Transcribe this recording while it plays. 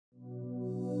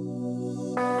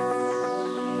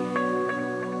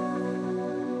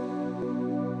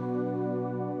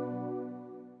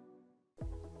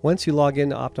Once you log in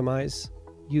to Optimize,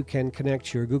 you can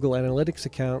connect your Google Analytics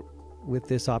account with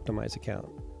this Optimize account.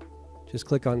 Just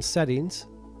click on Settings,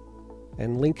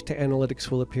 and Link to Analytics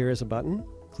will appear as a button.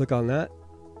 Click on that.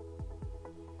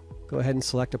 Go ahead and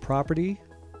select a property,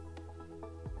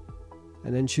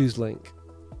 and then choose Link.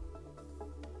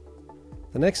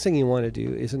 The next thing you want to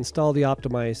do is install the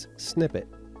Optimize snippet.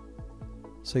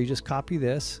 So you just copy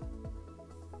this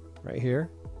right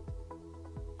here.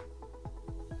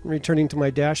 Returning to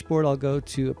my dashboard, I'll go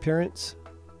to Appearance,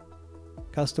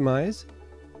 Customize.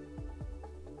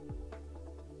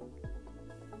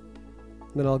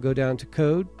 Then I'll go down to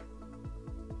Code,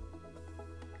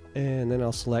 and then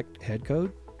I'll select Head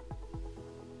Code.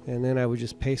 And then I would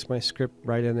just paste my script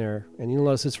right in there. And you'll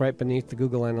notice it's right beneath the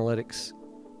Google Analytics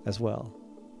as well.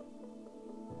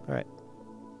 All right.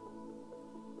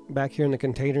 Back here in the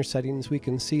container settings, we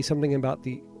can see something about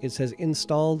it says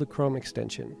install the Chrome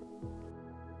extension.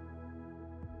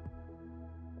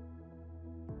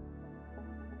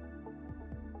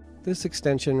 This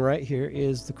extension right here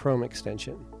is the Chrome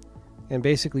extension. And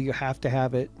basically you have to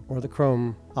have it, or the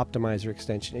Chrome Optimizer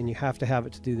extension, and you have to have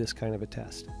it to do this kind of a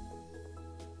test.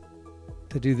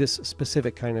 To do this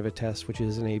specific kind of a test, which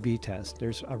is an A/B test.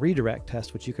 There's a redirect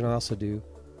test, which you can also do,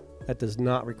 that does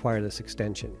not require this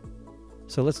extension.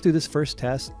 So let's do this first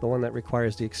test, the one that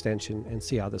requires the extension, and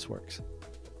see how this works.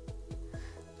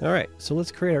 All right, so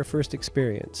let's create our first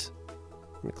experience.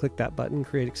 I'm going to click that button,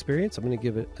 Create Experience. I'm going to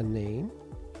give it a name.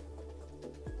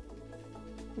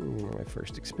 My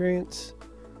first experience.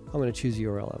 I'm going to choose the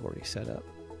URL I've already set up.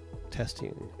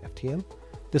 Testing FTM.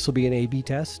 This will be an A/B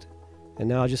test. And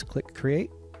now I'll just click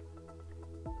Create.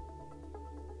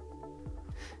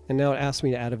 And now it asks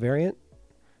me to add a variant.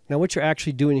 Now what you're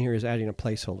actually doing here is adding a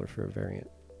placeholder for a variant,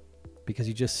 because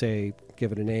you just say,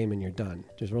 give it a name, and you're done.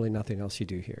 There's really nothing else you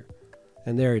do here.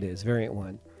 And there it is, variant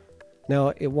 1.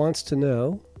 Now it wants to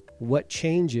know what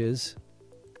changes,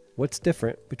 what's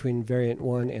different between variant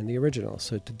 1 and the original.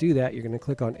 So to do that, you're going to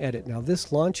click on Edit. Now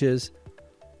this launches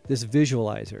this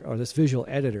visualizer, or this visual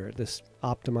editor, this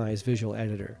Optimize visual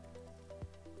editor.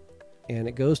 And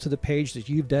it goes to the page that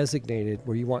you've designated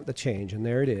where you want the change, and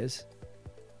there it is.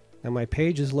 Now my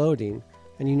page is loading,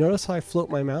 and you notice how I float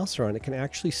my mouse around. It can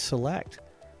actually select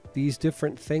these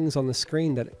different things on the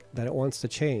screen that it wants to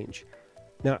change.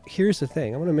 Now here's the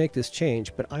thing, I'm going to make this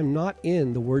change, but I'm not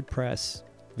in the WordPress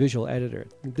visual editor.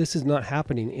 This is not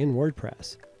happening in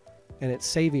WordPress, and it's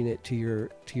saving it to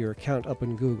your account up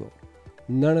in Google.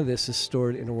 None of this is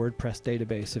stored in a WordPress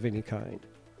database of any kind.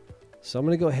 So I'm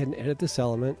going to go ahead and edit this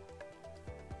element,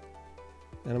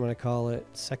 and I'm going to call it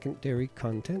secondary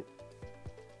content,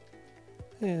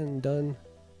 and done.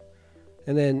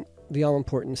 And then the all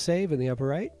important save in the upper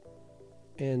right,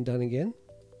 and done again.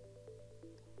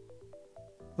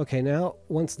 Okay, now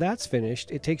once that's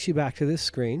finished, it takes you back to this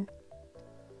screen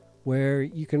where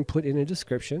you can put in a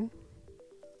description.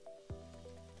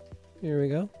 Here we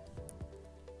go.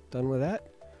 Done with that.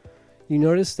 You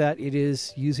notice that it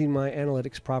is using my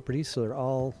analytics properties, so they're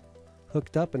all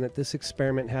hooked up, and that this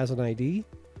experiment has an ID.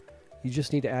 You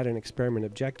just need to add an experiment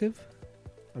objective.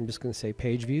 I'm just going to say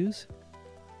page views.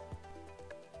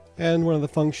 And one of the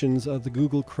functions of the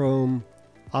Google Chrome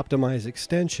Optimize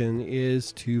extension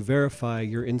is to verify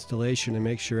your installation and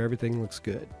make sure everything looks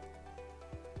good.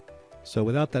 So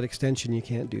without that extension, you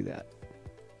can't do that.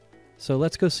 So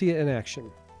let's go see it in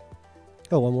action.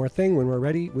 Oh, one more thing. When we're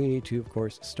ready, we need to, of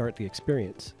course, start the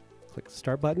experience. Click the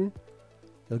Start button.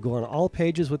 It'll go on all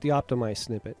pages with the Optimize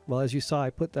snippet. Well, as you saw, I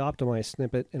put the Optimize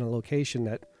snippet in a location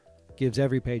that gives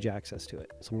every page access to it.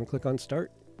 So I'm going to click on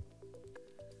Start.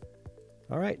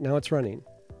 All right, now it's running.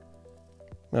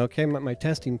 Okay, I'm at my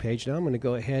testing page now. I'm going to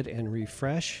go ahead and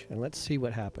refresh, and let's see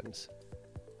what happens.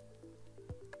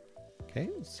 Okay,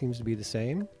 it seems to be the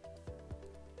same.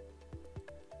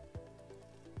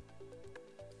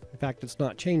 In fact, it's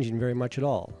not changing very much at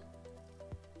all.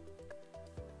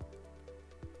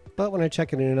 But when I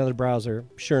check it in another browser,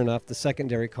 sure enough, the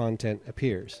secondary content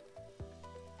appears.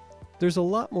 There's a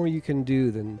lot more you can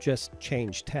do than just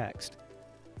change text.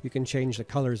 You can change the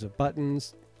colors of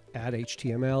buttons, add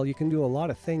HTML. You can do a lot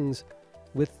of things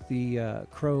with the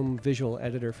Chrome Visual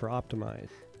Editor for Optimize.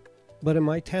 But in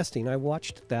my testing, I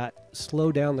watched that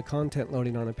slow down the content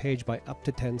loading on a page by up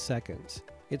to 10 seconds.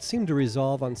 It seemed to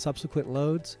resolve on subsequent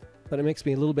loads, but it makes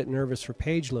me a little bit nervous for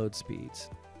page load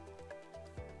speeds.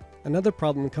 Another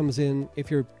problem comes in if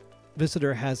your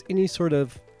visitor has any sort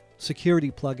of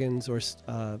security plugins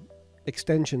or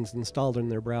extensions installed in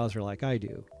their browser like I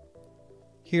do.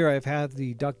 Here I've had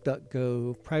the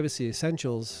DuckDuckGo Privacy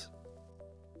Essentials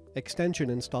extension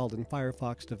installed in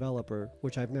Firefox Developer,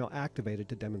 which I've now activated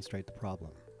to demonstrate the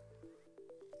problem.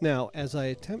 Now, as I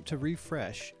attempt to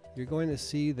refresh, you're going to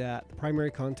see that primary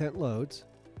content loads.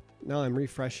 Now I'm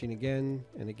refreshing again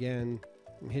and again.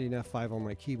 I'm hitting F5 on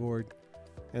my keyboard,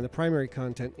 and the primary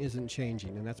content isn't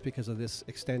changing, and that's because of this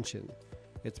extension.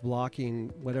 It's blocking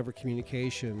whatever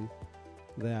communication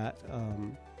that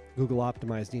Google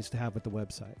Optimize needs to have with the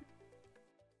website.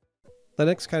 The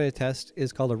next kind of test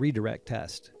is called a redirect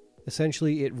test.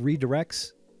 Essentially, it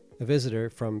redirects a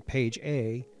visitor from page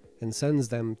A and sends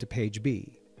them to page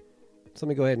B. So let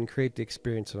me go ahead and create the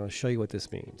experience, and I'll show you what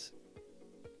this means.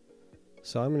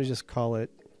 So I'm going to just call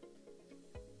it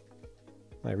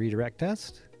my redirect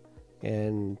test,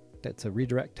 and that's a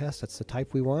redirect test. That's the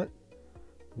type we want.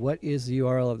 What is the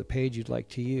URL of the page you'd like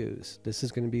to use? This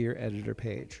is going to be your editor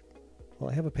page.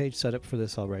 Well, I have a page set up for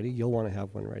this already. You'll want to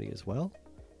have one ready as well,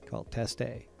 called Test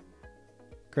A.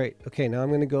 Great. Okay, now I'm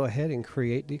going to go ahead and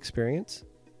create the experience.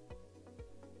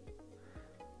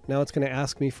 Now it's going to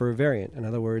ask me for a variant. In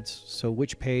other words, so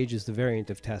which page is the variant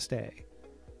of Test A?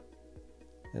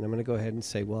 And I'm going to go ahead and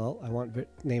say, well, I want to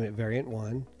name it variant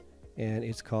 1, and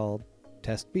it's called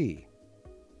Test B.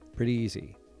 Pretty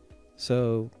easy.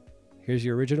 So here's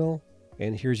your original,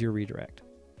 and here's your redirect.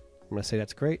 I'm going to say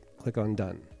that's great. Click on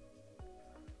Done.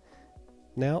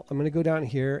 Now I'm going to go down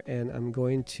here, and I'm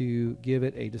going to give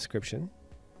it a description.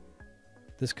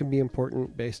 This can be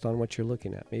important based on what you're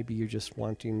looking at. Maybe you're just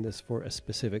wanting this for a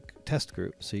specific test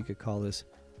group. So you could call this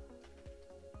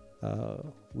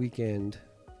weekend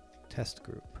test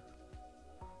group.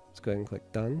 Let's go ahead and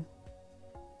click Done.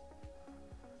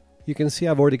 You can see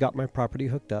I've already got my property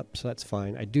hooked up, so that's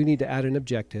fine. I do need to add an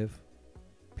objective.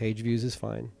 Page views is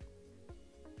fine.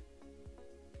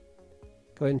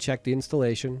 Go ahead and check the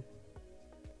installation.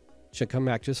 Should come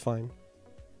back just fine.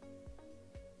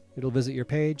 It'll visit your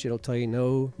page. It'll tell you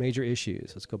no major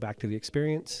issues. Let's go back to the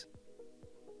experience.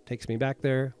 Takes me back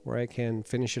there where I can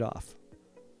finish it off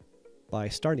by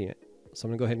starting it. So I'm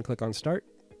going to go ahead and click on Start.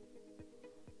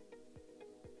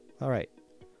 All right.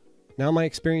 Now my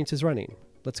experience is running.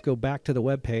 Let's go back to the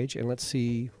web page and let's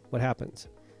see what happens.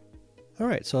 All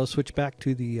right, so I'll switch back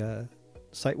to the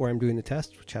site where I'm doing the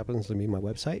test, which happens to be my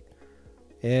website.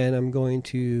 And I'm going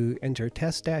to enter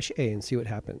test-A and see what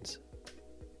happens.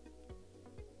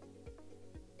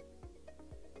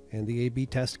 And the A/B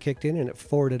test kicked in and it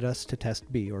forwarded us to test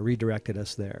B, or redirected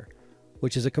us there,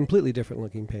 which is a completely different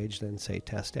looking page than, say,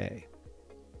 test A.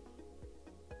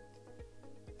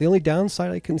 The only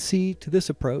downside I can see to this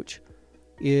approach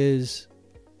is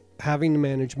having to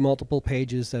manage multiple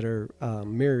pages that are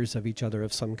mirrors of each other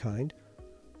of some kind,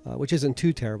 which isn't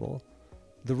too terrible.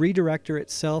 The redirector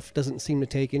itself doesn't seem to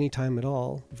take any time at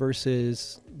all,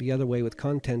 versus the other way with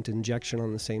content injection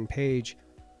on the same page.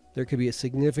 There could be a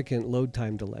significant load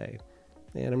time delay,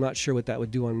 and I'm not sure what that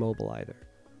would do on mobile either.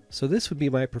 So this would be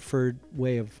my preferred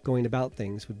way of going about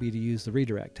things, would be to use the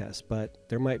redirect test, but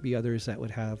there might be others that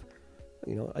would have,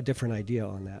 you know, a different idea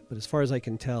on that. But as far as I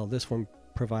can tell, this one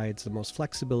provides the most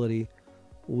flexibility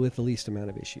with the least amount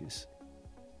of issues.